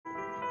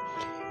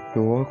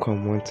You're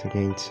welcome once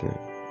again to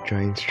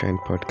Join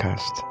Strength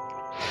Podcast.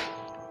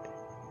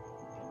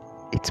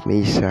 It's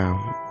me, Sam.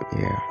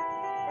 Yeah.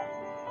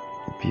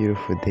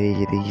 Beautiful day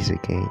it is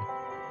again.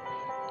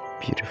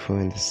 Beautiful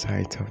in the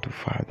sight of the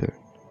Father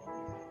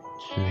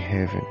in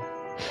heaven.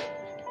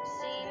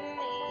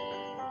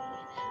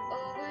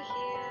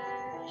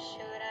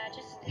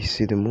 You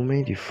see, the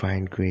moment you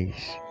find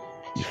grace,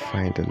 you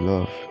find the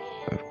love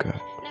of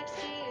God.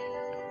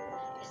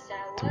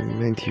 The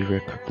moment you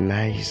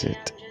recognize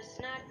it,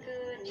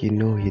 you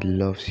know He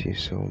loves you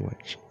so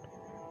much.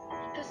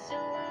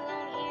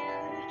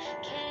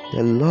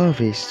 The love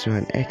is to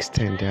an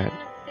extent that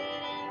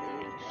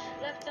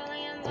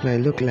it might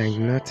look like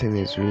nothing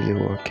is really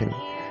working,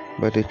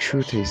 but the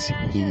truth is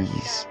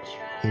He's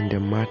in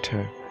the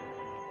matter.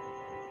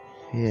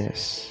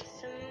 Yes.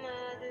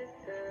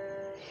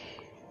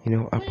 You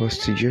know,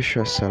 Apostle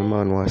Joshua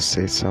Salman once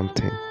said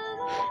something.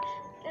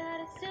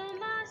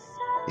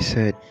 He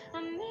said,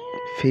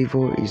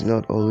 favor is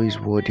not always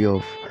worthy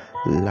of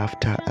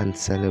laughter and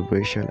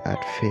celebration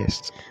at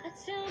first.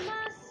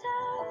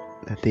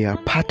 That there are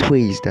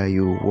pathways that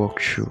you walk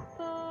through.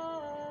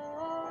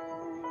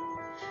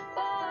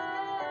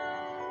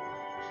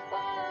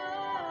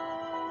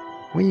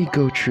 When you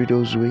go through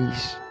those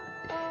ways,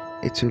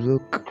 it will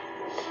look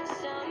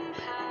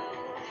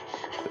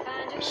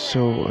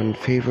so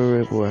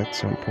unfavorable at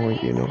some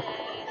point,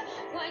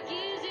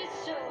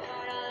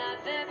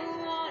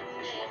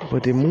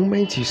 But the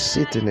moment you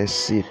sit in a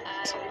seat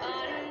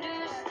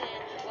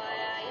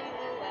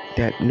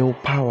that no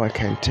power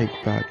can take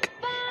back,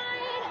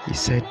 he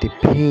said the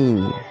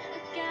pain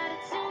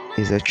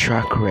is a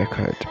track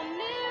record.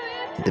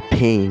 The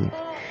pain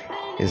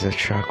is a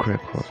track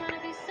record.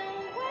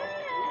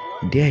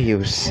 There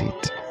you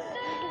sit,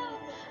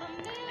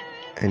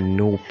 and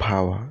no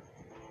power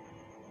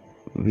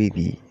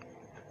really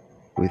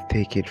will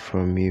take it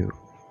from you,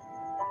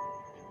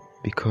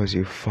 because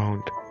you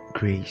found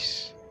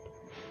grace.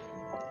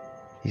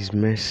 His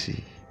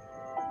mercy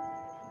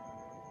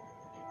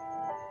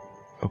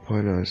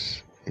upon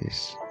us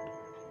is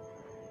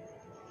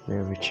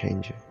never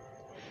changing.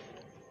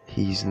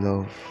 His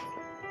love,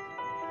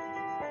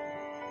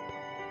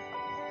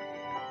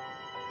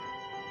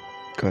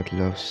 God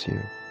loves you,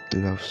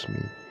 loves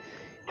me.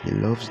 He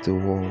loves the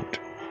world.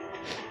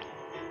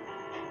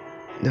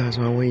 That's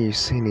why when you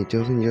sin, it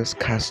doesn't just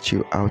cast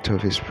you out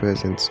of His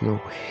presence.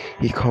 No,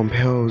 He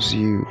compels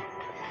you,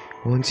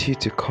 wants you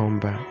to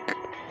come back.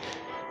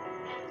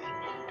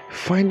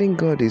 Finding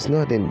God is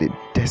not in the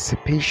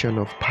dissipation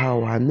of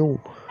power. No,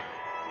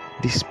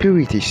 the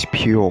Spirit is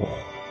pure.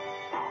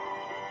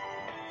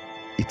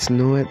 It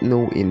knoweth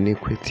no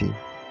iniquity.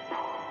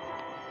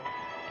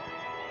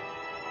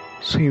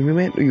 So you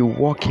remember, you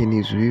walk in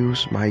His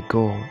wills, my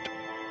God.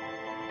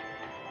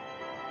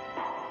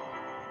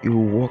 You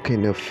walk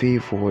in a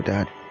favor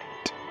that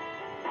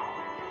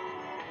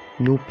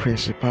no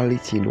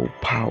principality, no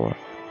power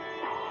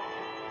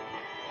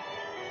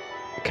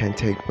can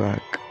take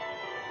back.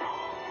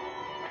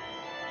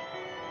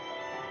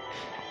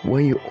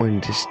 When you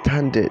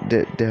understand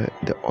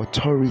the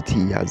authority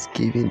He has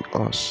given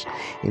us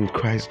in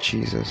Christ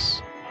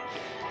Jesus,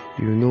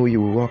 we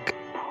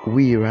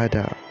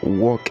rather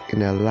walk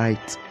in a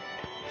light,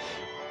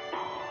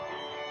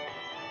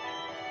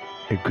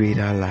 a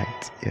greater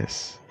light.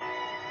 Yes.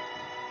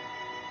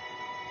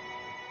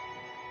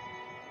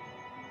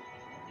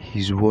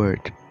 His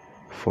word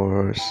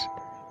for us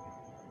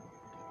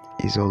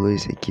is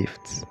always a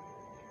gift.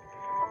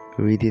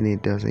 Reading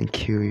it doesn't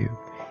kill you.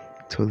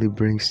 It only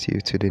brings you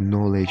to the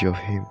knowledge of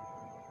Him,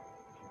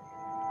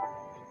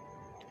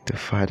 the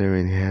Father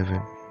in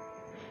heaven.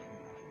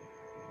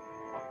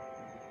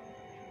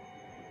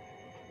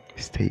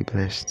 Stay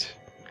blessed.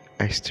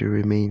 I still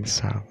remain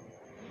Sam.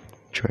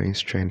 Join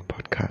Strength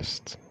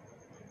Podcast.